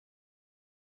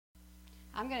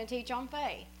I'm going to teach on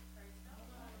faith.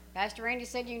 Pastor Randy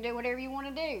said you can do whatever you want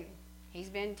to do. He's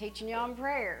been teaching you on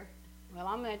prayer. Well,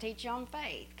 I'm going to teach you on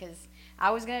faith because I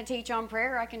was going to teach on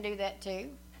prayer. I can do that too.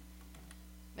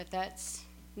 But that's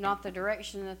not the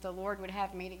direction that the Lord would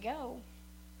have me to go.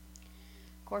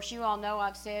 Of course, you all know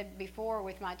I've said before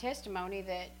with my testimony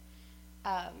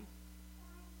that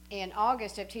in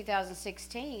August of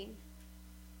 2016,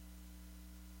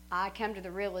 I come to the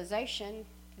realization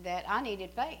that I needed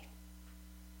faith.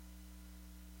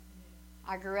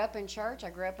 I grew up in church.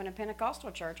 I grew up in a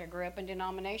Pentecostal church. I grew up in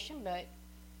denomination, but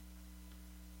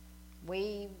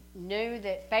we knew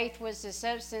that faith was the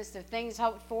substance of things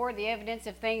hoped for, the evidence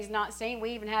of things not seen.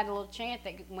 We even had a little chant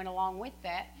that went along with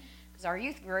that because our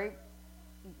youth group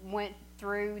went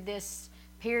through this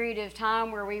period of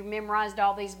time where we memorized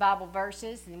all these Bible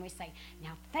verses, and we say,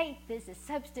 now faith is the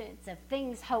substance of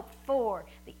things hoped for,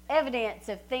 the evidence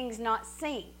of things not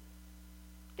seen.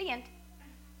 The end.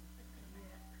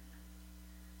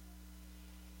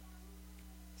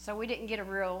 So we didn't get a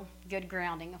real good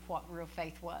grounding of what real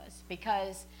faith was,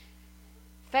 because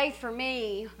faith for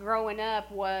me growing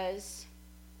up was,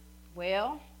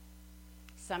 well,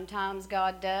 sometimes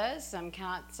God does,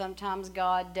 sometimes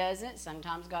God doesn't,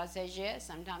 sometimes God says yes,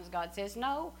 sometimes God says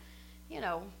no. You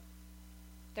know,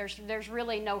 there's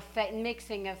really no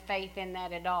mixing of faith in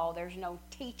that at all. There's no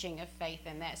teaching of faith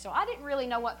in that. So I didn't really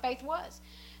know what faith was.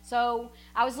 So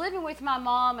I was living with my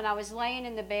mom, and I was laying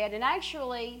in the bed, and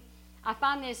actually I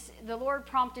find this, the Lord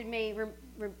prompted me,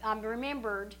 I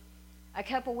remembered a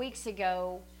couple weeks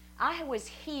ago, I was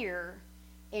here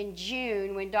in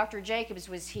June when Dr. Jacobs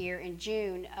was here in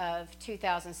June of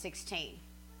 2016.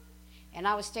 And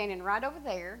I was standing right over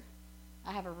there.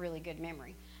 I have a really good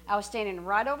memory. I was standing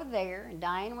right over there, and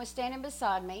Diane was standing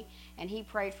beside me, and he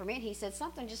prayed for me, and he said,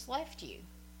 something just left you.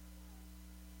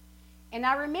 And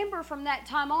I remember from that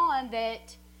time on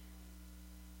that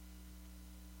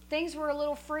things were a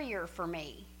little freer for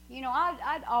me. You know,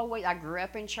 I grew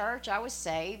up in church. I was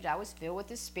saved. I was filled with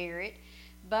the Spirit.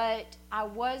 But I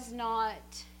was not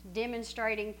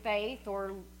demonstrating faith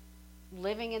or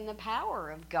living in the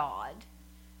power of God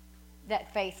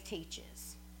that faith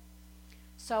teaches.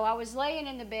 So I was laying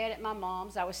in the bed at my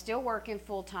mom's. I was still working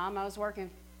full time. I was working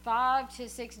 5 to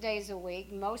 6 days a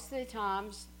week. Most of the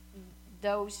times,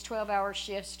 those 12-hour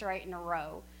shifts straight in a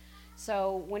row.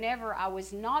 So whenever I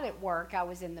was not at work, I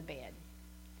was in the bed.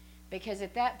 Because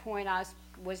at that point, I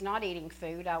was not eating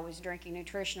food. I was drinking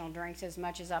nutritional drinks as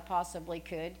much as I possibly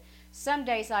could. Some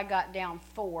days I got down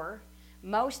 4.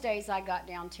 Most days I got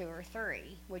down 2 or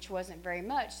 3, which wasn't very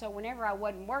much. So whenever I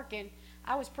wasn't working,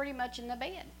 I was pretty much in the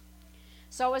bed.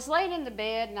 So I was laying in the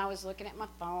bed, and I was looking at my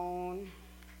phone,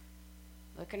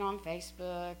 looking on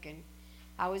Facebook, and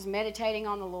I was meditating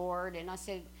on the Lord, and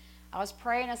I was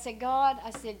praying. I said, God,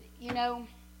 I said, you know,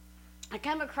 I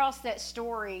come across that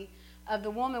story of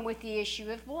the woman with the issue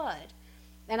of blood.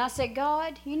 And I said,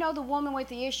 God, you know the woman with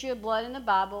the issue of blood in the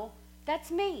Bible?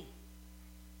 That's me.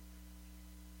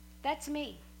 That's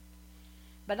me.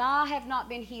 But I have not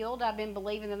been healed. I've been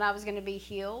believing that I was going to be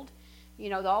healed. You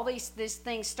know, all these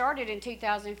things started in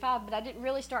 2005, but I didn't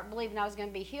really start believing I was going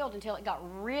to be healed until it got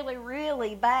really,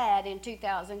 really bad in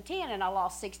 2010, and I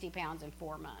lost 60 pounds in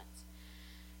 4 months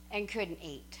and couldn't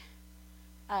eat.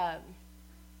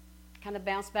 Kind of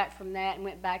bounced back from that and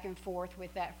went back and forth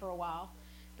with that for a while.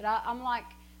 But I'm like,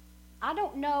 I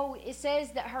don't know. It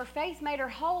says that her faith made her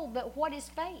whole, but what is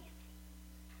faith?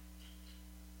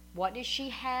 What does she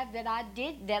have that I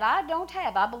don't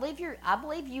have? I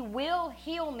believe you will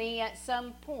heal me at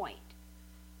some point.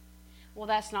 Well,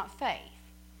 that's not faith.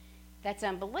 That's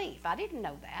unbelief. I didn't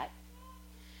know that.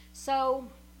 So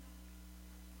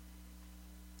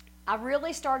I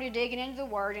really started digging into the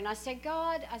Word, and I said,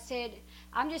 God,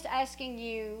 I'm just asking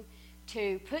you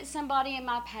to put somebody in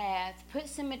my path, put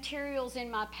some materials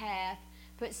in my path,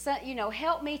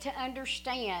 help me to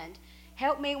understand.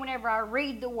 Help me whenever I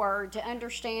read the Word to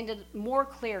understand it more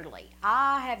clearly.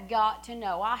 I have got to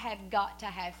know. I have got to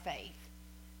have faith.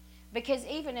 Because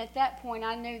even at that point,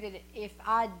 I knew that if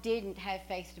I didn't have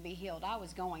faith to be healed, I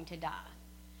was going to die.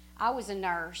 I was a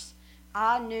nurse.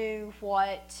 I knew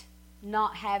what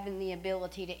not having the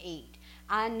ability to eat.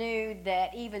 I knew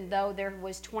that even though there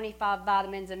was 25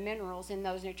 vitamins and minerals in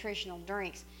those nutritional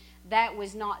drinks, that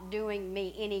was not doing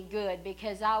me any good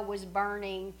because I was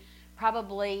burning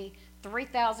probably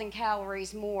 3,000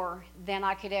 calories more than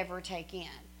I could ever take in.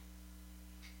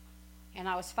 And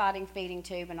I was fighting feeding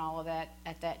tube and all of that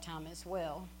at that time as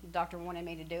well. The doctor wanted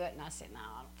me to do it, and I said, no,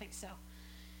 I don't think so.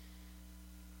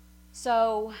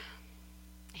 So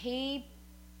he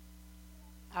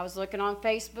I was looking on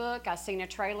Facebook. I seen a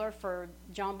trailer for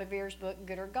John Bevere's book,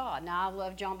 Good or God. Now, I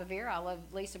love John Bevere. I love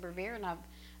Lisa Bevere, and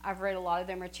I've read a lot of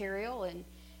their material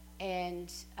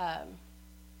and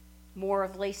more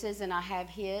of Lisa's than I have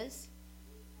his.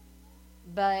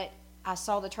 But I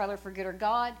saw the trailer for Good or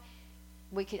God.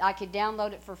 I could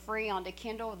download it for free onto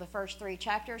Kindle, the first 3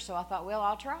 chapters. So I thought, well,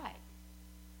 I'll try it.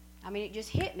 I mean, it just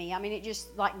hit me. I mean, it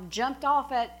just like jumped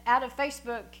off out of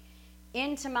Facebook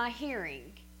into my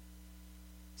hearing.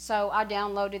 So I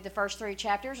downloaded the first 3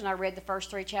 chapters, and I read the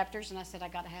first 3 chapters, and I said, I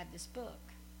got to have this book.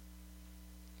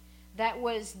 That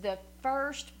was the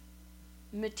first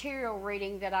material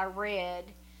reading that I read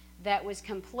that was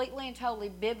completely and totally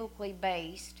biblically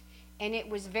based, and it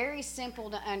was very simple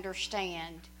to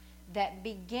understand, that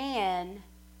began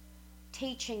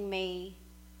teaching me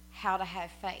how to have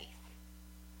faith.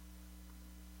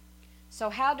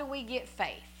 So how do we get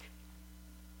faith?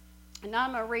 And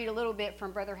I'm going to read a little bit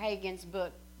from Brother Hagin's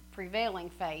book,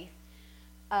 Prevailing Faith.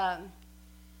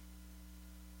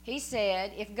 He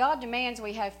said, if God demands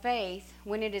we have faith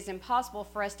when it is impossible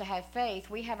for us to have faith,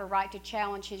 we have a right to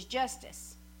challenge his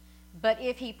justice. But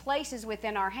if he places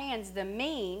within our hands the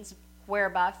means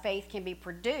whereby faith can be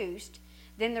produced,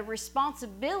 then the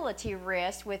responsibility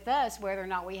rests with us whether or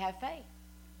not we have faith.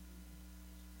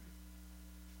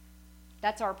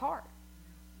 That's our part.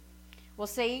 Well,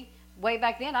 see, way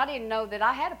back then, I didn't know that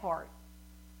I had a part.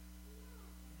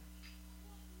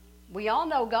 We all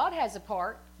know God has a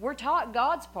part. We're taught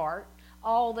God's part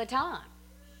all the time.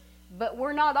 But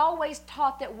we're not always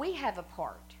taught that we have a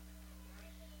part.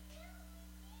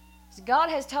 So God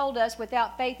has told us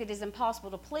without faith it is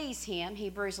impossible to please him,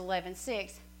 Hebrews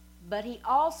 11:6. But he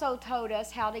also told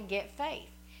us how to get faith.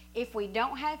 If we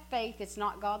don't have faith, it's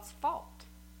not God's fault.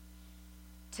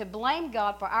 To blame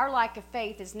God for our lack of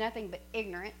faith is nothing but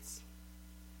ignorance,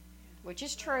 which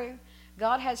is true.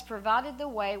 God has provided the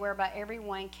way whereby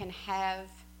everyone can have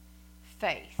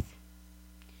faith.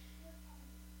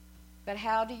 But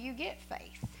how do you get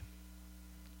faith?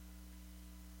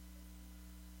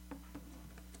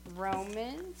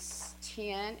 Romans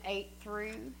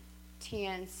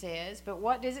 10:8-10 says, but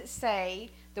what does it say?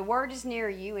 The word is near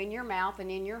you, in your mouth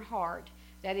and in your heart.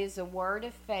 That is the word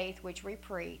of faith which we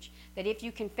preach. That if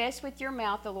you confess with your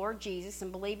mouth the Lord Jesus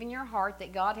and believe in your heart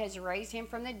that God has raised him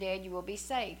from the dead, you will be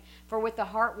saved. For with the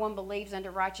heart one believes unto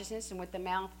righteousness, and with the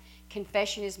mouth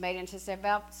confession is made unto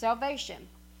salvation.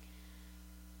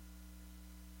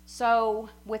 So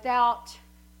without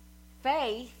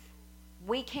faith,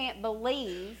 we can't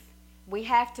believe. We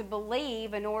have to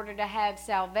believe in order to have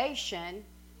salvation.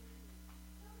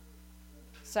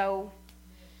 So,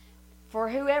 for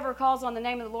whoever calls on the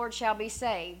name of the Lord shall be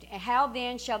saved. And how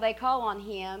then shall they call on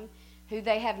him who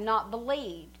they have not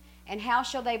believed? And how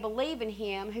shall they believe in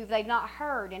him who they've not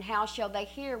heard? And how shall they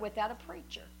hear without a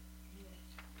preacher?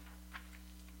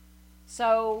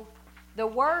 So, the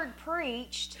word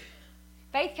preached,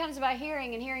 faith comes by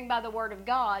hearing, and hearing by the word of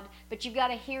God, but you've got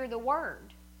to hear the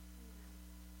word.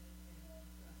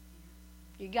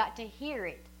 You've got to hear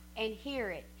it, and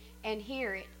hear it, and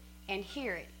hear it, and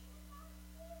hear it.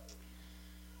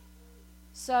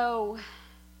 So,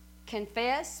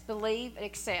 confess, believe,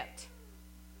 accept.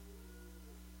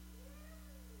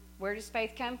 Where does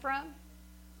faith come from?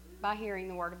 By hearing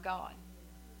the word of God.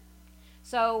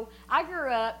 So, I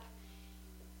grew up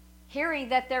hearing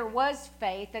that there was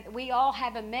faith, that we all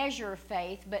have a measure of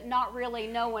faith, but not really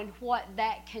knowing what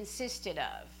that consisted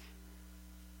of.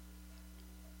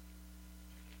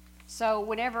 So,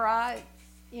 whenever I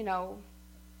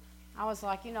was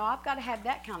like, I've got to have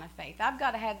that kind of faith. I've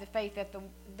got to have the faith that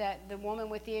the woman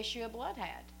with the issue of blood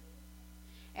had.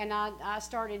 And I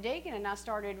started digging, and I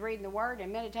started reading the Word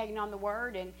and meditating on the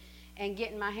Word and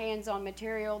getting my hands on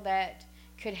material that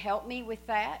could help me with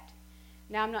that.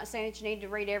 Now, I'm not saying that you need to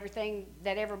read everything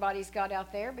that everybody's got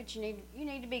out there, but you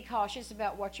need to be cautious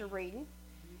about what you're reading.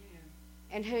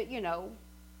 And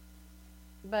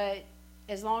but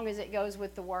as long as it goes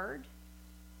with the Word,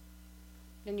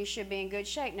 then you should be in good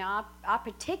shape. Now, I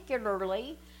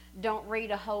particularly don't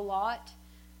read a whole lot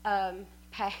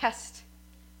past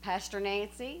Pastor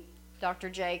Nancy, Dr.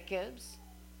 Jacobs,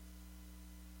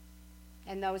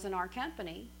 and those in our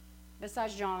company,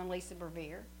 besides John and Lisa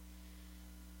Bevere.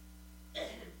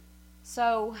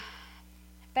 So,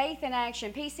 faith in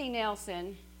action. P.C.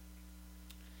 Nelson,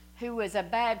 who was a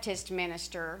Baptist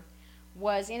minister,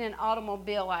 was in an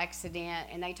automobile accident,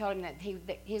 and they told him that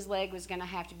his leg was going to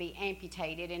have to be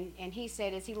amputated. And he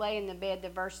said, as he lay in the bed, the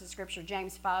verse of Scripture,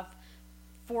 James 5:4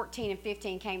 14 and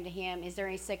 15 came to him, "Is there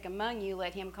any sick among you?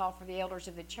 Let him call for the elders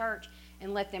of the church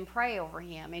and let them pray over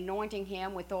him, anointing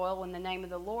him with oil in the name of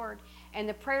the Lord. And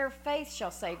the prayer of faith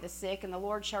shall save the sick, and the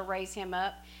Lord shall raise him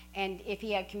up. And if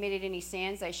he had committed any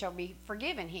sins, they shall be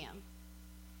forgiven him."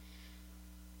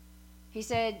 He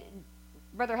said,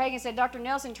 Brother Hagin said, Dr.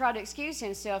 Nelson tried to excuse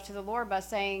himself to the Lord by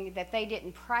saying that they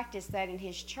didn't practice that in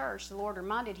his church. The Lord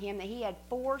reminded him that he had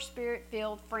 4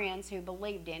 spirit-filled friends who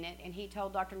believed in it, and he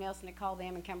told Dr. Nelson to call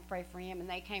them and come pray for him, and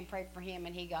they came pray for him,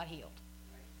 and he got healed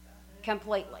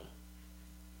completely.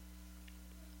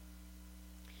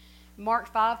 Mark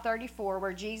 5:34,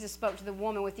 where Jesus spoke to the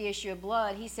woman with the issue of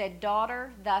blood, he said,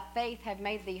 "Daughter, thy faith hath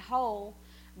made thee whole.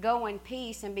 Go in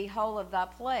peace and be whole of thy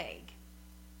plague."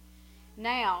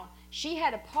 Now, she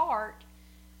had a part,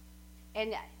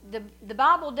 and the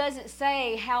Bible doesn't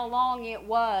say how long it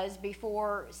was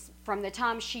before, from the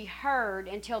time she heard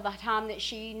until the time that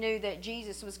she knew that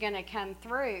Jesus was going to come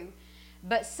through.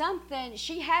 But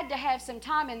she had to have some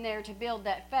time in there to build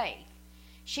that faith.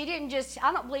 She didn't just,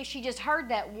 I don't believe she just heard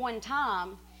that one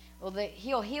time, well, that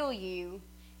he'll heal you,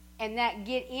 and that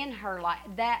get in her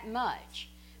like that much.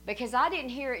 Because I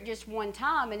didn't hear it just one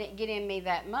time and it get in me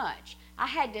that much. I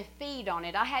had to feed on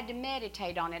it. I had to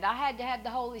meditate on it. I had to have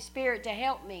the Holy Spirit to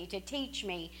help me, to teach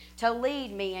me, to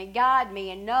lead me and guide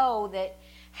me and know that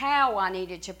how I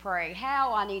needed to pray,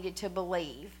 how I needed to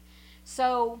believe.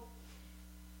 So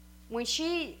when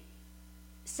she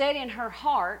said in her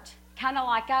heart, kind of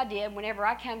like I did whenever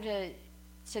I come to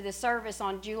the service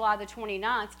on July the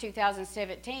 29th,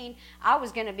 2017, I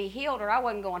was going to be healed or I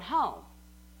wasn't going home.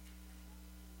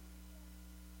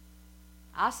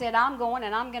 I said, I'm going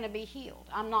and I'm going to be healed.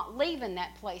 I'm not leaving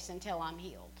that place until I'm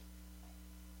healed.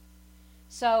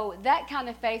 So that kind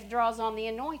of faith draws on the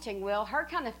anointing. Well, her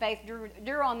kind of faith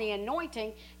drew on the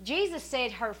anointing. Jesus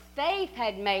said her faith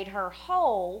had made her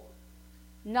whole,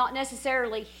 not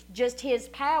necessarily just his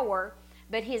power,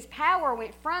 but his power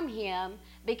went from him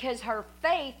because her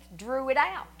faith drew it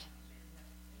out.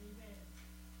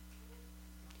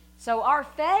 So our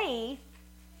faith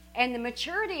and the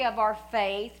maturity of our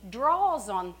faith draws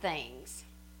on things.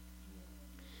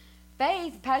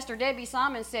 Faith, Pastor Debbie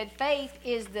Simon said, faith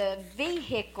is the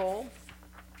vehicle.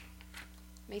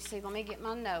 Let me get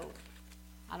my note.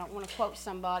 I don't want to quote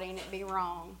somebody and it be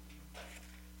wrong.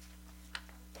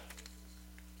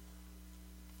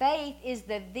 Faith is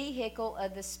the vehicle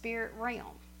of the spirit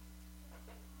realm.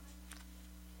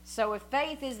 So if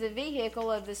faith is the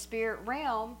vehicle of the spirit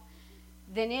realm,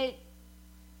 then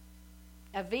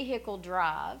a vehicle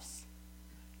drives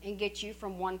and gets you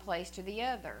from one place to the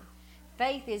other.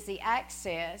 Faith is the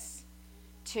access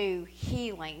to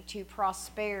healing, to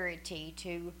prosperity,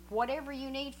 to whatever you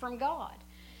need from God.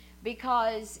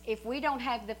 Because if we don't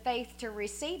have the faith to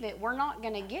receive it, we're not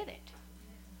going to get it.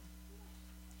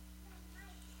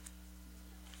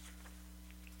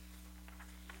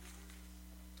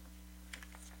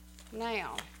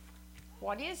 Now,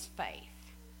 what is faith?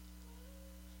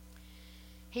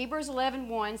 Hebrews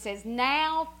 11:1 says,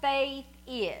 "Now faith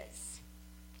is."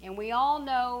 And we all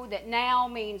know that now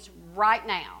means right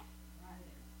now.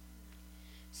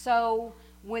 So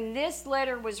when this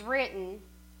letter was written,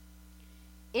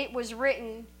 it was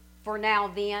written for now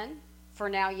then, for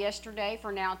now yesterday,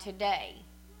 for now today.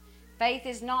 Faith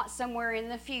is not somewhere in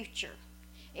the future.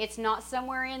 It's not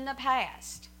somewhere in the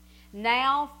past.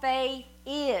 Now faith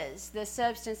is the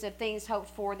substance of things hoped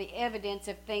for, the evidence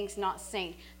of things not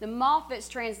seen. The Moffat's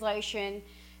translation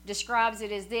describes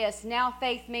it as this: now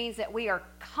faith means that we are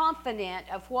confident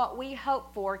of what we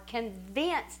hope for,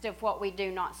 convinced of what we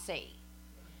do not see.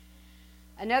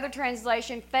 Another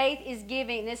translation, faith is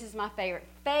giving, this is my favorite,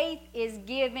 faith is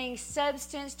giving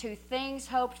substance to things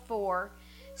hoped for.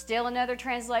 Still another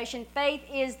translation, faith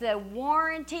is the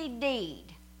warranty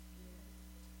deed.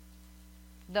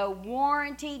 The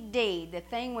warranty deed, the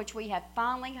thing which we have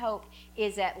finally hoped,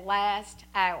 is at last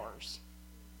ours.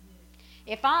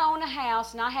 If I own a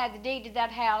house and I have the deed to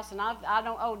that house and I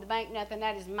don't owe the bank nothing,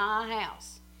 that is my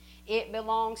house. It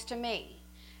belongs to me.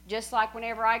 Just like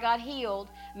whenever I got healed,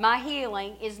 my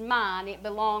healing is mine. It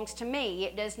belongs to me.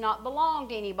 It does not belong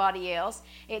to anybody else.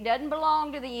 It doesn't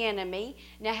belong to the enemy.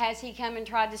 Now, has he come and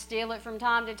tried to steal it from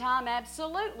time to time?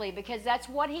 Absolutely, because that's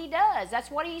what he does. That's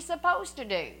what he's supposed to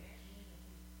do.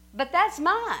 But that's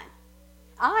mine.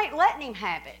 I ain't letting him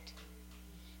have it.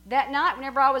 That night,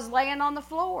 whenever I was laying on the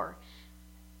floor,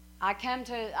 I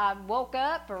woke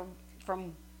up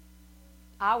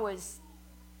I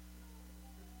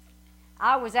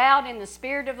was out in the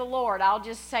Spirit of the Lord. I'll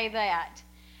just say that.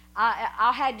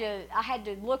 I had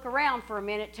to look around for a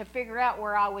minute to figure out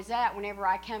where I was at whenever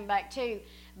I come back to.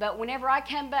 But whenever I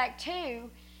come back to,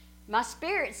 My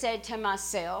spirit said to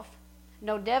myself,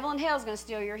 no devil in hell is going to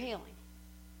steal your healing.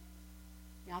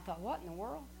 And I thought, what in the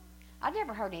world? I'd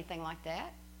never heard anything like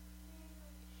that.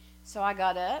 So I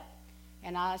got up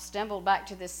and I stumbled back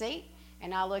to the seat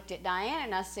and I looked at Diane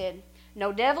and I said,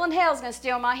 no devil in hell is going to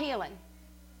steal my healing.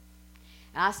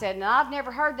 And I said, no, I've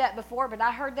never heard that before, but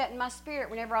I heard that in my spirit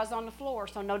whenever I was on the floor.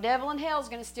 So no devil in hell is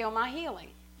going to steal my healing.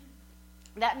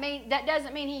 That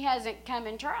doesn't mean he hasn't come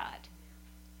and tried.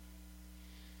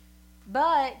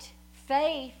 But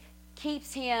faith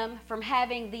keeps him from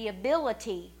having the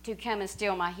ability to come and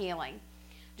steal my healing.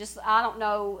 I don't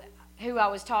know who I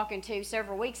was talking to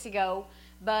several weeks ago,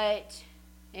 but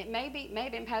it may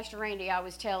have been Pastor Randy I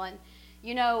was telling.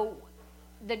 You know,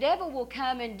 the devil will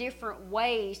come in different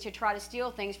ways to try to steal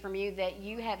things from you that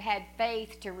you have had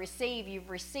faith to receive.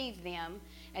 You've received them.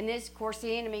 And this, of course,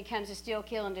 the enemy comes to steal,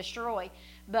 kill, and destroy.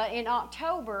 But in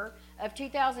October of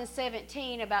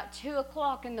 2017, about 2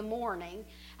 o'clock in the morning,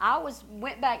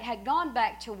 had gone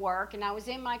back to work, and I was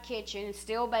in my kitchen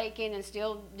still baking and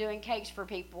still doing cakes for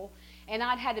people. And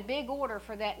I'd had a big order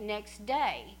for that next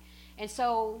day. And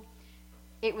so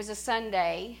it was a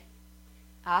Sunday.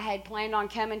 I had planned on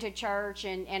coming to church,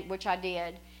 and which I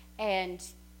did, and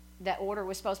that order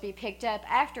was supposed to be picked up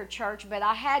after church, but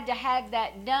I had to have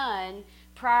that done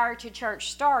prior to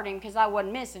church starting because I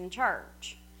wasn't missing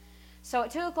church. So at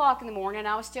 2 o'clock in the morning,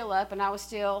 I was still up, and I was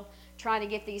still trying to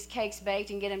get these cakes baked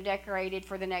and get them decorated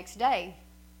for the next day.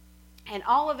 And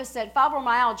all of a sudden,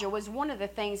 fibromyalgia was one of the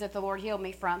things that the Lord healed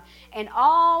me from. And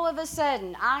all of a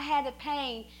sudden, I had a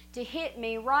pain to hit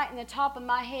me right in the top of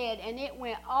my head, and it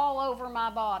went all over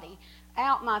my body,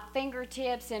 out my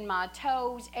fingertips and my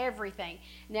toes, everything.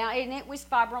 Now, and it was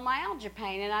fibromyalgia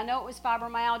pain, and I know it was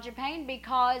fibromyalgia pain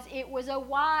because it was a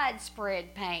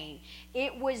widespread pain.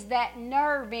 It was that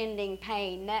nerve-ending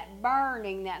pain, that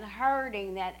burning, that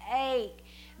hurting, that ache,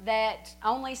 that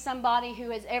only somebody who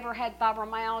has ever had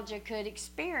fibromyalgia could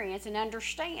experience and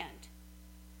understand.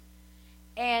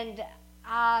 And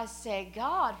I said,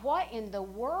 God, what in the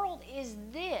world is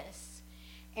this?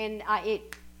 And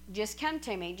it just come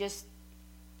to me, this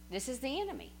is the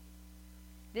enemy.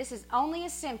 This is only a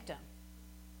symptom.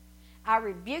 I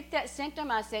rebuked that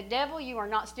symptom. I said, devil, you are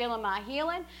not stealing my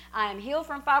healing. I am healed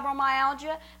from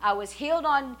fibromyalgia. I was healed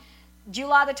on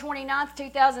July the 29th,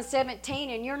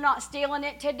 2017, and you're not stealing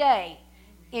it today.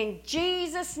 In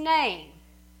Jesus' name,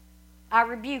 I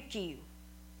rebuke you.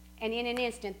 And in an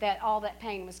instant, all that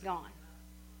pain was gone.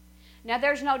 Now,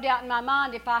 there's no doubt in my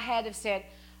mind if I had have said,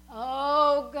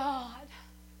 oh, God,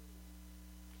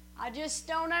 I just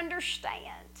don't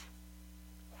understand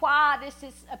why this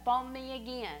is upon me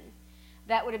again.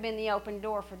 That would have been the open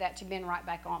door for that to have been right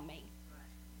back on me.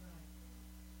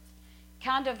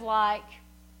 Kind of like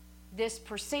this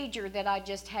procedure that I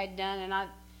just had done, and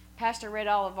Pastor read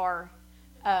all of our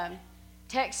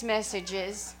text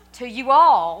messages to you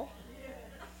all.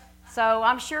 So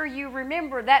I'm sure you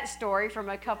remember that story from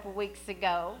a couple weeks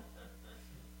ago.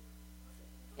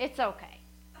 It's okay.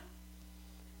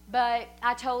 But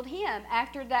I told him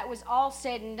after that was all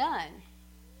said and done,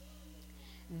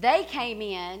 they came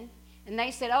in and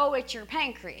they said, oh, it's your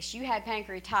pancreas. You had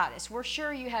pancreatitis. We're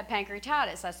sure you have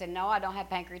pancreatitis. I said, no, I don't have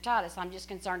pancreatitis. I'm just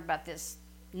concerned about this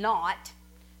knot,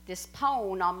 this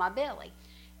pone on my belly.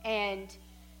 And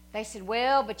they said,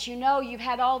 well, but you know you've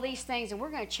had all these things, and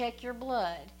we're going to check your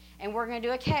blood, and we're going to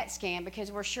do a CAT scan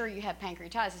because we're sure you have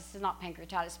pancreatitis. This is not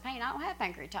pancreatitis pain. I don't have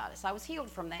pancreatitis. I was healed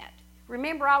from that.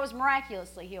 Remember, I was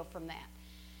miraculously healed from that.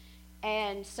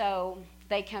 And so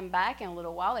they come back in a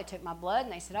little while. They took my blood,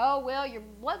 and they said, oh, well, your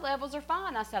blood levels are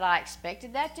fine. I said, I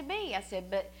expected that to be. I said,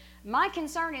 but my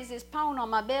concern is this pone on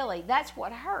my belly. That's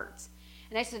what hurts.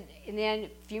 And they said, and then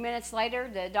a few minutes later,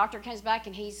 the doctor comes back,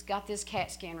 and he's got this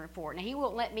CAT scan report. Now, he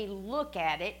won't let me look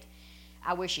at it.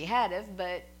 I wish he had have,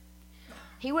 but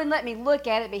he wouldn't let me look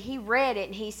at it, but he read it,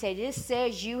 and he said, this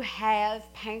says you have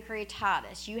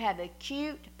pancreatitis. You have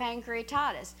acute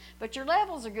pancreatitis. But your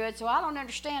levels are good, so I don't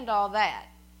understand all that.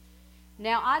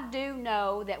 Now, I do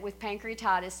know that with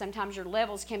pancreatitis, sometimes your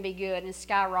levels can be good and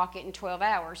skyrocket in 12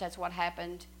 hours. That's what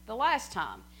happened the last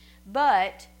time.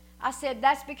 But I said,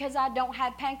 that's because I don't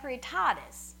have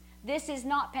pancreatitis. This is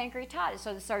not pancreatitis.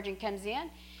 So the surgeon comes in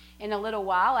a little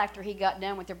while after he got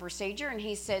done with the procedure, and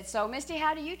he said, so, Misty,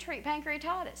 how do you treat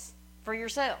pancreatitis for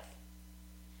yourself?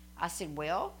 I said,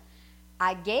 well,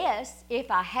 I guess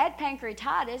if I had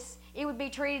pancreatitis, it would be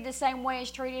treated the same way as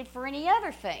treated for any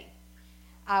other thing.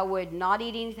 I would not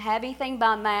have anything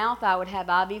by mouth. I would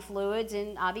have IV fluids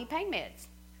and IV pain meds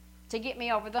to get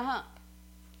me over the hump.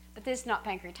 But this is not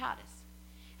pancreatitis.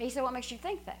 And he said, what makes you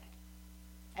think that?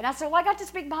 And I said, well, I got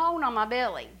this big bone on my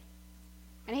belly.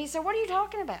 And he said, what are you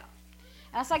talking about?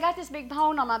 And I said, I got this big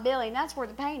bone on my belly, and that's where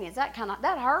the pain is. That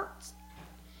hurts.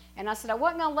 And I said, I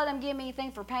wasn't going to let him give me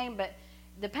anything for pain, but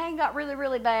the pain got really,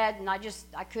 really bad, and I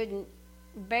couldn't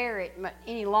bear it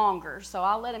any longer. So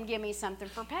I let him give me something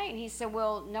for pain. He said,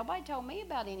 well, nobody told me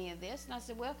about any of this. And I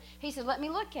said, well, he said, let me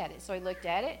look at it. So he looked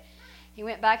at it. He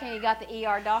went back and he got the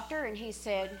ER doctor, and he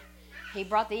said, he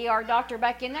brought the ER doctor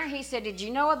back in there. He said, did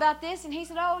you know about this? And he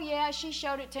said, oh, yeah, she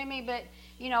showed it to me, but,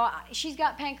 she's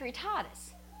got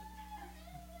pancreatitis.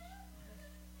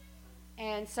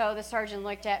 And so the surgeon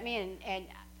looked at me, and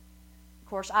of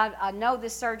course, I know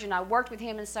this surgeon. I worked with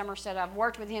him in Somerset. I've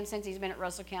worked with him since he's been at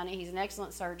Russell County. He's an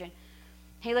excellent surgeon.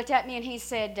 He looked at me and he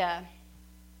said,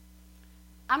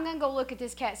 I'm going to go look at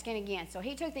this CAT scan again. So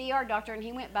he took the ER doctor and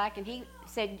he went back and he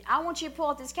said, I want you to pull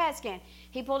up this CAT scan.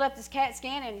 He pulled up this CAT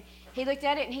scan and he looked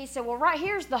at it and he said, well, right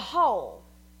here's the hole.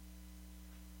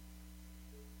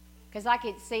 Because I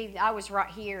could see, I was right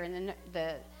here, and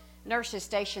the nurse's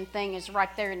station thing is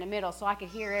right there in the middle, so I could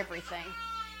hear everything.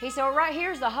 He said, well, right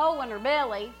here's the hole in her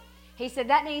belly. He said,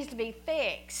 that needs to be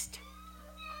fixed.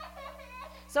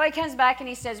 So he comes back and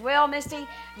he says, well, Misty,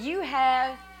 you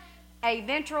have a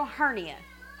ventral hernia.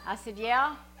 I said,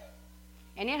 yeah,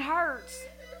 and it hurts.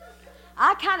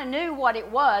 I kind of knew what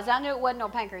it was. I knew it wasn't no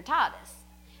pancreatitis.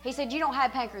 He said, you don't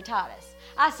have pancreatitis.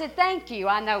 I said, thank you,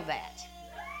 I know that.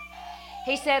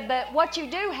 He said, but what you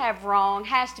do have wrong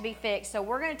has to be fixed, so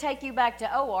we're going to take you back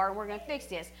to OR and we're going to fix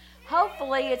this.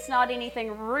 Hopefully it's not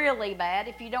anything really bad.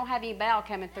 If you don't have any bowel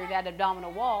coming through that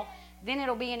abdominal wall, then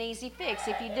it'll be an easy fix.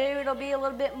 If you do, it'll be a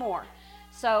little bit more.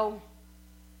 So,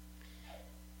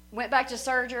 went back to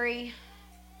surgery.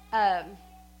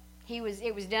 It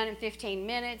was done in 15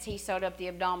 minutes. He sewed up the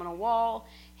abdominal wall.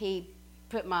 He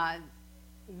put my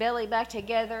belly back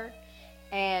together,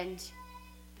 and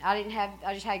I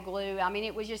just had glue. I mean,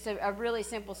 it was just a really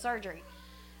simple surgery.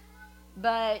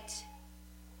 But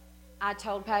I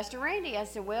told Pastor Randy, I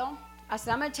said,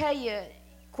 I'm going to tell you,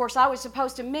 of course, I was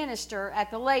supposed to minister at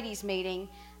the ladies' meeting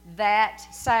that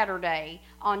Saturday.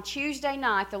 On Tuesday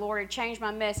night, the Lord had changed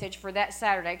my message for that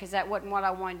Saturday, because that wasn't what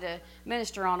I wanted to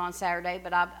minister on Saturday.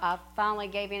 But I finally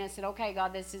gave in and said, okay,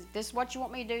 God, this is what you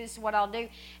want me to do. This is what I'll do.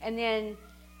 And then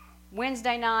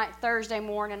Wednesday night, Thursday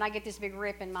morning, I get this big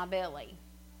rip in my belly.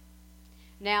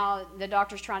 Now, the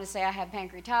doctor's trying to say I have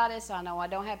pancreatitis. I know I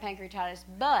don't have pancreatitis,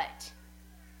 but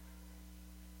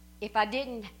if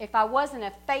I wasn't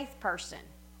a faith person,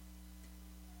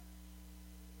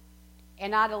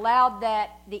 and I'd allowed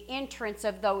the entrance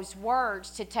of those words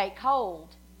to take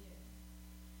hold,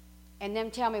 and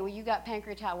them tell me, well, you got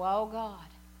pancreatitis. Well, oh,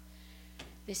 God,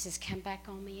 this has come back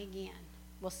on me again.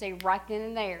 Well, see, right then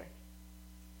and there,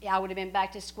 I would have been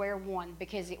back to square one,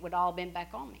 because it would all been back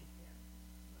on me.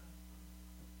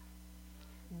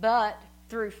 But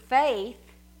through faith,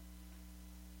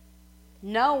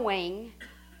 knowing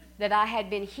that I had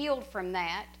been healed from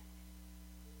that,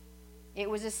 it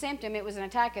was a symptom, it was an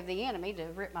attack of the enemy to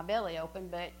rip my belly open,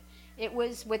 but it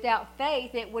was, without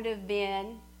faith, it would have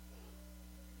been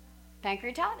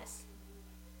pancreatitis.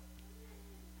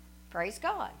 Praise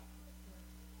God.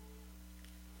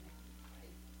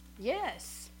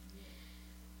 Yes.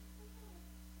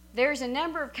 There's a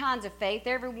number of kinds of faith.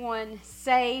 Everyone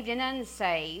saved and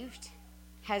unsaved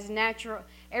has natural,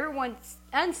 everyone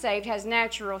unsaved has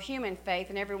natural human faith,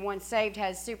 and everyone saved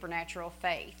has supernatural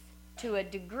faith to a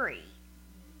degree.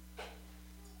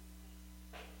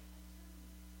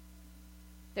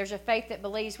 There's a faith that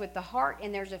believes with the heart,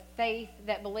 and there's a faith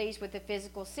that believes with the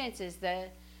physical senses.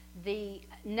 The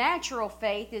natural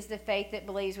faith is the faith that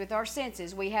believes with our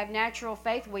senses. We have natural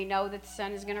faith. We know that the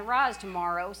sun is going to rise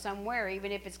tomorrow somewhere.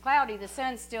 Even if it's cloudy, the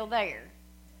sun's still there.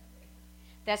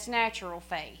 That's natural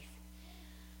faith.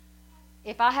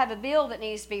 If I have a bill that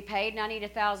needs to be paid and I need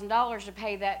 $1,000 to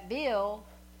pay that bill,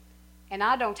 and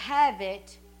I don't have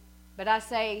it, but I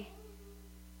say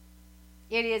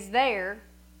it is there,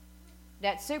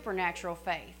 that's supernatural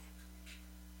faith.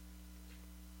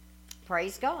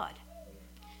 Praise God.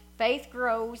 Faith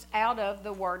grows out of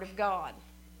the Word of God.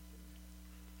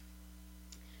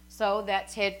 So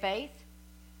that's head faith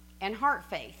and heart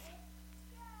faith.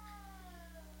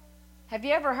 Have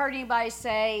you ever heard anybody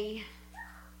say,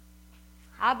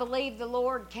 I believe the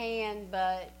Lord can,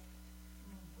 but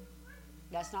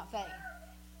that's not faith?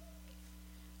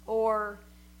 Or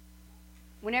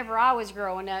whenever I was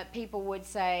growing up, people would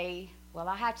say, well,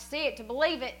 I have to see it to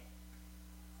believe it.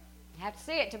 I have to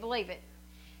see it to believe it.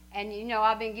 And,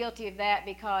 I've been guilty of that,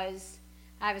 because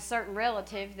I have a certain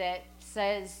relative that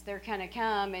says they're going to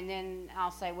come, and then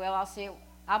I'll say, well, I'll see it.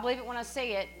 I believe it when I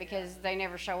see it, because they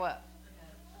never show up.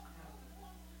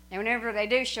 And whenever they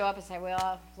do show up, I say,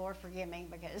 well, Lord, forgive me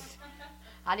because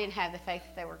I didn't have the faith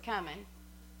that they were coming.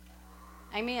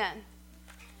 Amen.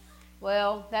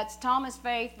 Well, that's Thomas'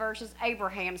 faith versus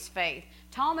Abraham's faith.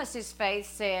 Thomas's faith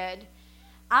said,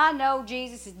 I know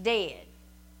Jesus is dead.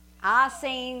 I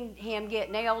seen him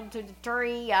get nailed to the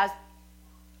tree. I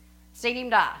seen him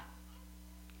die.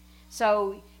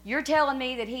 So you're telling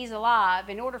me that he's alive.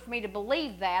 In order for me to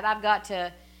believe that, I've got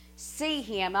to see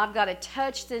him. I've got to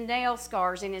touch the nail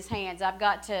scars in his hands. I've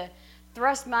got to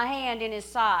thrust my hand in his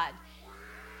side.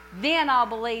 Then I'll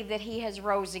believe that he has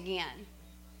rose again.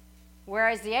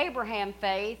 Whereas the Abraham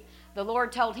faith, the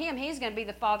Lord told him he's going to be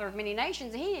the father of many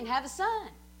nations, and he didn't have a son.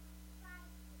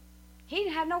 He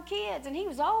didn't have no kids, and he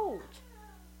was old.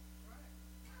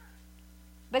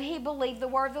 But he believed the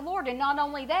word of the Lord. And not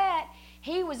only that,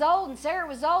 he was old and Sarah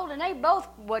was old, and they both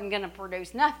wasn't going to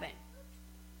produce nothing.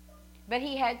 But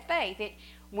he had faith.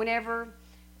 Whenever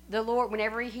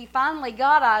he finally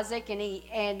got Isaac,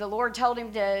 and the Lord told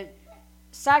him to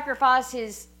sacrifice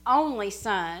his only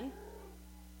son,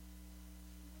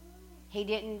 he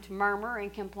didn't murmur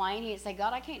and complain. He didn't say,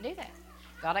 God, I can't do that.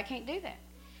 God, I can't do that.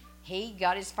 He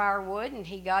got his firewood and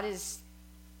he got his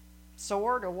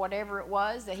sword or whatever it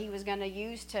was that he was going to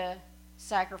use to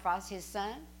sacrifice his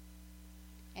son.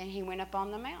 And he went up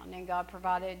on the mountain, and God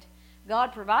provided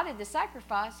the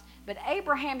sacrifice. But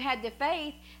Abraham had the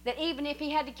faith that even if he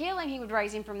had to kill him, he would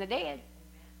raise him from the dead.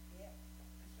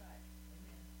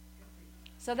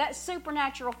 So that's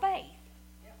supernatural faith.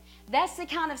 That's the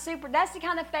kind of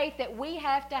faith that we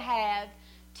have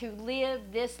to live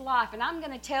this life. And I'm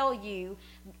going to tell you,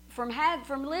 from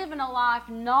living a life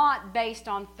not based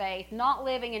on faith, not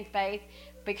living in faith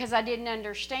because I didn't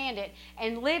understand it,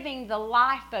 and living the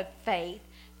life of faith,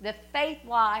 the faith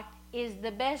life is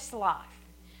the best life.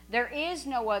 There is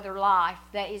no other life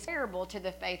that is comparable to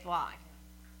the faith life.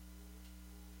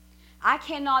 I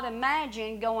cannot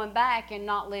imagine going back and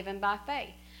not living by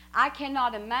faith. I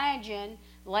cannot imagine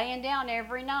laying down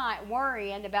every night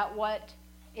worrying about what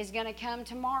is going to come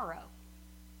tomorrow,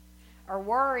 or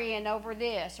worrying over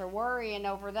this or worrying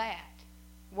over that.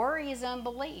 Worry is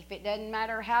unbelief. It doesn't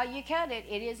matter how you cut it,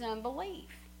 it is unbelief.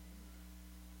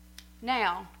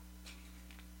 Now,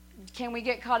 can we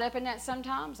get caught up in that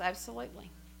sometimes? Absolutely.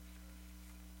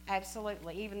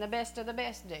 Absolutely. Even the best of the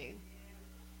best do.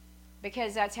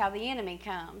 Because that's how the enemy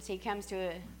comes. He comes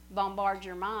to bombard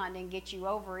your mind and get you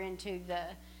over into the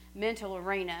mental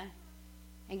arena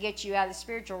and get you out of the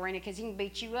spiritual arena, because he can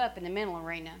beat you up in the mental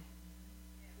arena.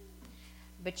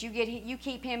 But you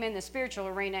keep him in the spiritual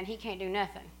arena and he can't do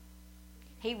nothing.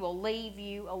 He will leave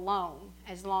you alone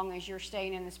as long as you're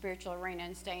staying in the spiritual arena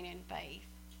and staying in faith.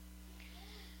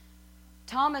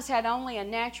 Thomas had only a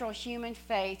natural human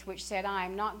faith which said, I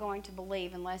am not going to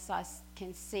believe unless I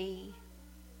can see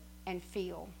and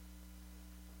feel.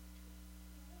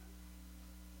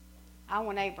 I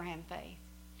want Abraham faith.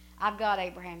 I've got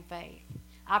Abraham faith.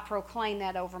 I proclaim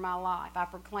that over my life. I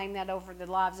proclaim that over the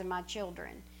lives of my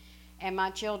children and my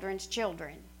children's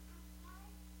children.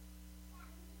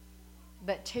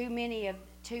 But too many of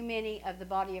the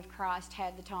body of Christ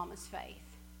had the Thomas faith.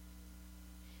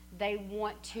 They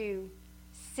want to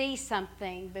see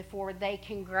something before they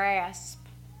can grasp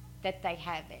that they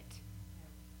have it.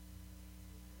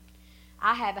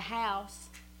 I have a house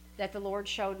that the Lord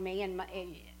showed me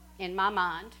in my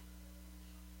mind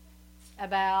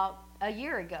about a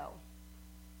year ago,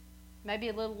 maybe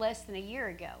a little less than a year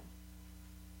ago.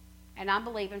 And I'm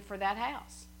believing for that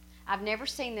house. I've never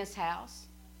seen this house.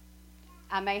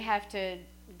 I may have to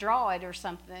draw it or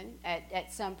something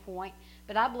at some point,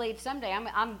 but I believe someday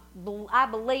I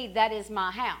believe that is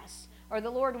my house. Or the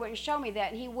Lord wouldn't show me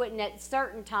that, and he wouldn't at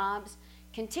certain times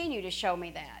continue to show me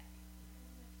that.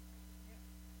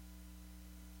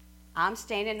 I'm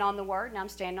standing on the word, and I'm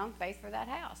standing on faith for that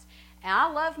house. And I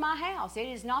love my house. It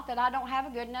is not that I don't have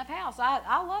a good enough house.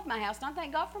 I love my house, and I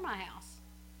thank God for my house.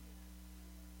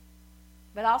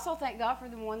 But I also thank God for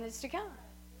the one that's to come.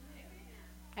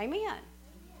 Amen.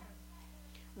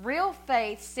 Real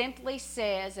faith simply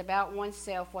says about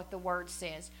oneself what the Word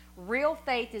says. Real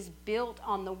faith is built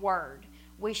on the Word.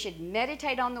 We should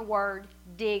meditate on the Word,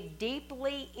 dig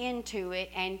deeply into it,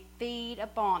 and feed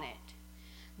upon it.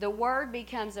 The Word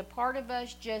becomes a part of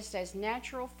us just as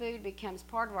natural food becomes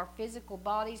part of our physical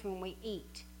bodies when we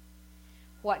eat.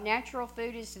 What natural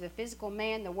food is to the physical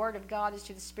man, the Word of God is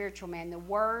to the spiritual man. The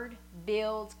Word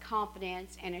builds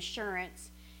confidence and assurance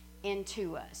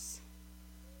into us.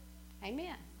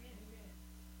 Amen.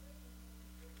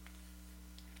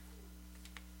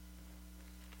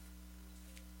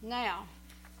 Now,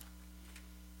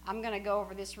 I'm going to go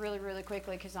over this really, really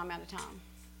quickly because I'm out of time.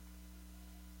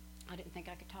 I didn't think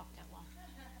I could talk that long.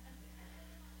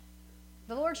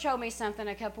 The Lord showed me something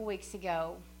a couple weeks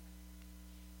ago,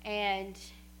 and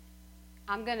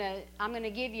I'm gonna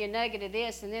give you a nugget of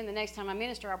this, and then the next time I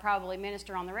minister, I'll probably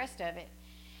minister on the rest of it.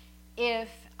 If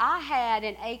I had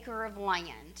an acre of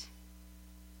land,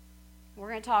 we're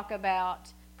going to talk about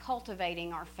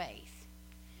cultivating our faith.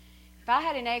 If I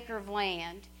had an acre of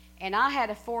land, and I had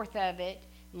a fourth of it,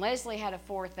 and Leslie had a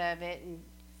fourth of it, and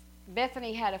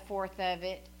Bethany had a fourth of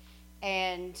it,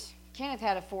 and Kenneth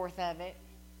had a fourth of it,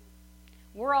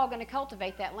 we're all going to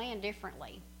cultivate that land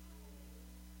differently.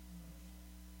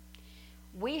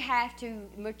 We have to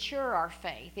mature our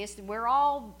faith.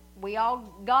 We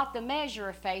all got the measure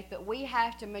of faith, but we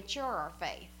have to mature our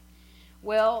faith.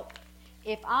 Well,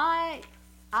 if I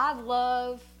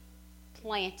love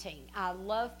planting. I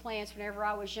love plants. Whenever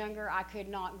I was younger, I could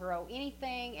not grow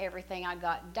anything. Everything I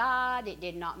got died. It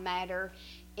did not matter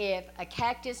if a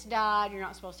cactus died. You're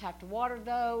not supposed to have to water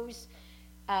those.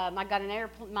 I got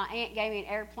my aunt gave me an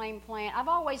airplane plant. I've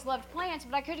always loved plants,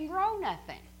 but I couldn't grow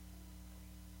nothing.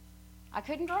 I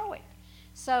couldn't grow it.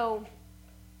 So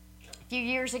a few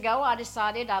years ago, I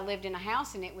decided, I lived in a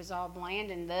house and it was all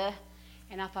bland and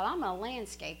I thought, I'm going to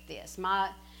landscape this.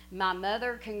 My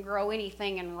mother can grow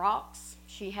anything in rocks.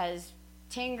 She has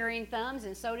 10 green thumbs,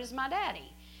 and so does my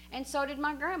daddy. And so did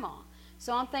my grandma.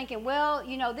 So I'm thinking, well,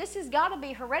 this has got to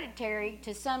be hereditary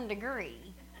to some degree.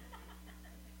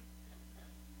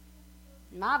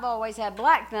 I've always had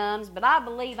black thumbs, but I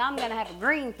believe I'm going to have a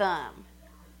green thumb.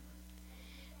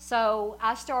 So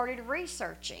I started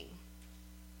researching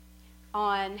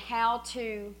on how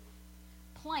to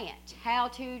plant, how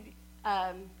to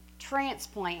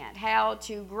transplant, how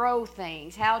to grow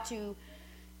things, how to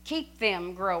keep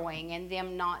them growing and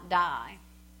them not die.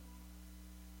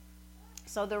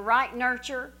 So the right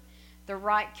nurture, the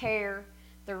right care,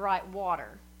 the right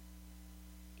water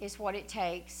is what it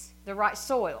takes, the right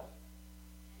soil.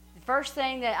 The first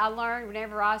thing that I learned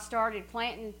whenever I started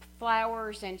planting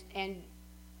flowers and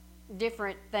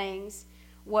different things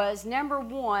was, number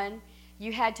one,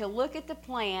 you had to look at the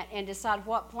plant and decide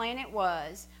what plant it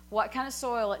was, what kind of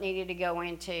soil it needed to go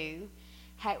into,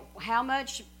 how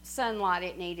much sunlight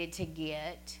it needed to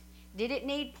get, did it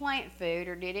need plant food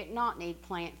or did it not need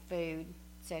plant food,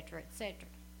 etc., etc.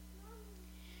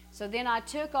 So then I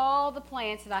took all the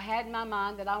plants that I had in my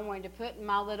mind that I wanted to put in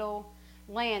my little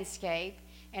landscape,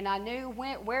 and I knew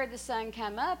where the sun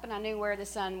came up and I knew where the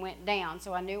sun went down.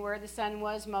 So I knew where the sun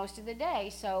was most of the day.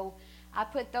 So I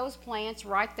put those plants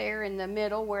right there in the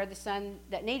middle where the sun,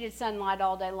 that needed sunlight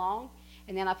all day long.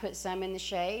 And then I put some in the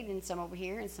shade and some over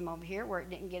here and some over here where it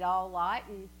didn't get all light,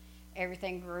 and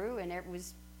everything grew and it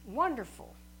was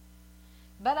wonderful.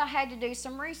 But I had to do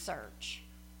some research.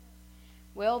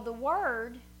 Well, the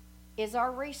Word is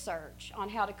our research on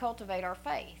how to cultivate our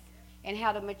faith and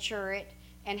how to mature it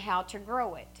and how to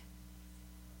grow it.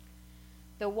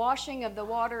 The washing of the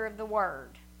water of the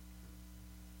Word,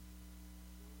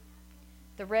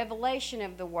 the revelation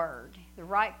of the Word, the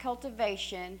right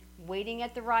cultivation, weeding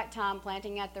at the right time,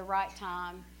 planting at the right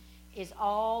time, is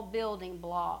all building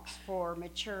blocks for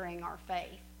maturing our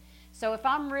faith. So if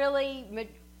I'm really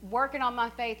working on my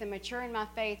faith and maturing my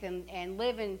faith and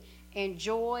living in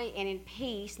joy and in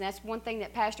peace, and that's one thing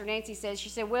that Pastor Nancy says. She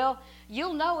said, well,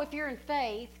 you'll know if you're in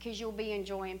faith because you'll be in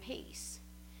joy and peace.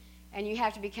 And you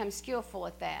have to become skillful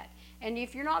at that. And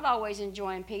if you're not always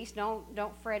enjoying peace, don't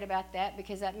fret about that,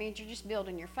 because that means you're just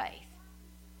building your faith.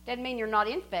 Doesn't mean you're not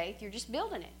in faith, you're just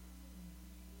building it.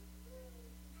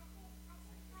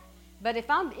 But if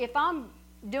I'm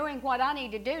doing what I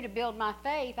need to do to build my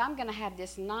faith, I'm going to have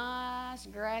this nice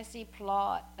grassy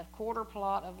quarter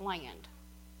plot of land.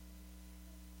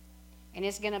 And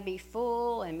it's going to be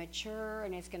full and mature,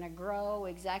 and it's going to grow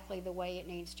exactly the way it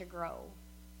needs to grow.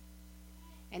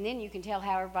 And then you can tell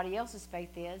how everybody else's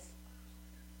faith is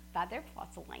by their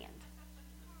plots of land.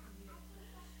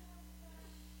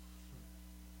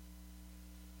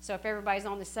 So if everybody's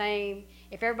on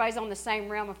the same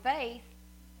realm of faith,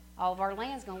 all of our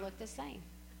land's going to look the same.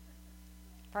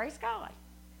 Praise God.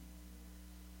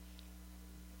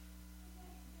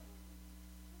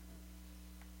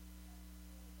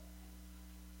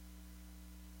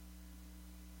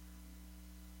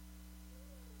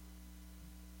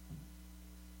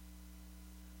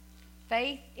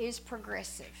 Faith is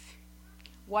progressive.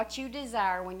 What you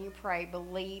desire when you pray,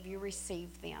 believe you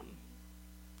receive them.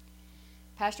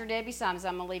 Pastor Debbie Simons,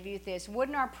 I'm going to leave you with this.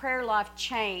 Wouldn't our prayer life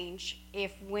change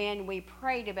if when we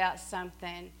prayed about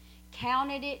something,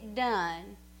 counted it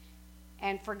done,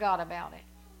 and forgot about it?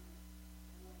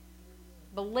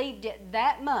 Believed it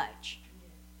that much.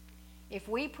 If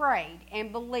we prayed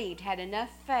and believed, had enough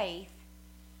faith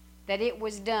that it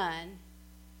was done,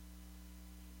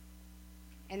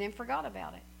 and then forgot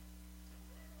about it.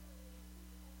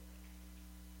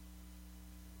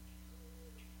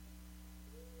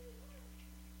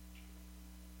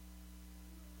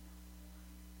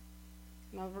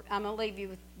 I'm going to leave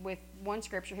you with one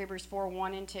scripture, Hebrews 4,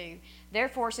 1 and 2.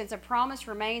 Therefore, since a promise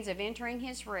remains of entering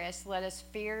his rest, let us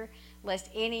fear lest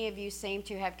any of you seem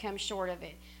to have come short of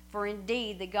it. For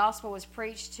indeed, the gospel was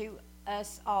preached to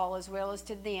us all as well as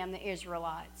to them, the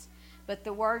Israelites. But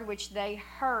the word which they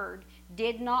heard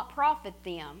did not profit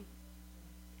them,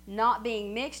 not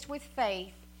being mixed with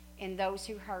faith in those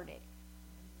who heard it.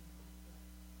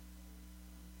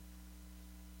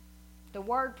 The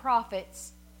word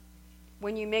profits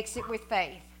when you mix it with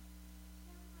faith.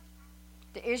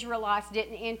 The Israelites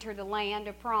didn't enter the land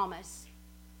of promise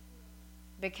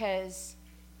because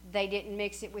they didn't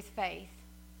mix it with faith.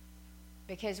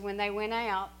 Because when they went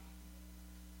out,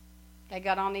 they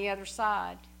got on the other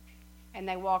side and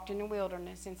they walked in the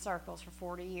wilderness in circles for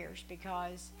 40 years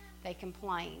because they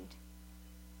complained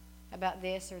about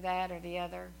this or that or the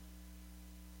other.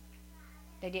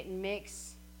 They didn't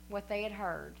mix what they had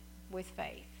heard with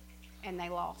faith, and they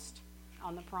lost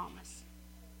on the promise.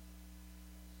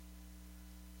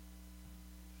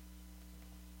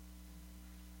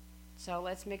 So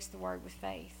let's mix the word with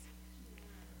faith.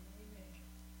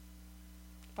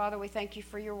 Father, we thank you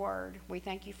for your word. We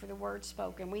thank you for the word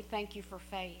spoken. We thank you for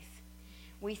faith.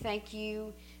 We thank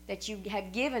you that you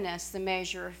have given us the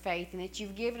measure of faith and that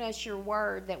you've given us your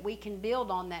word that we can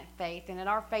build on that faith and that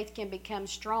our faith can become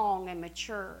strong and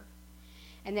mature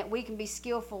and that we can be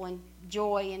skillful in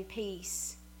joy and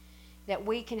peace, that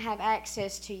we can have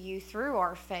access to you through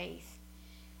our faith.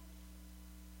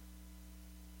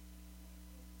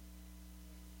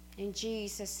 In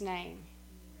Jesus' name.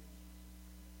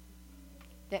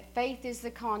 That faith is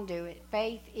the conduit.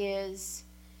 Faith is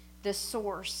the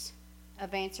source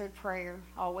of answered prayer.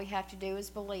 All we have to do is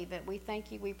believe it. We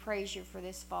thank you. We praise you for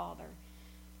this, Father.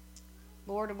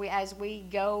 Lord, as we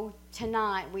go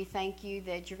tonight, we thank you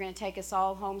that you're going to take us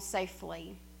all home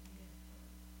safely.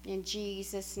 In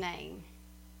Jesus' name.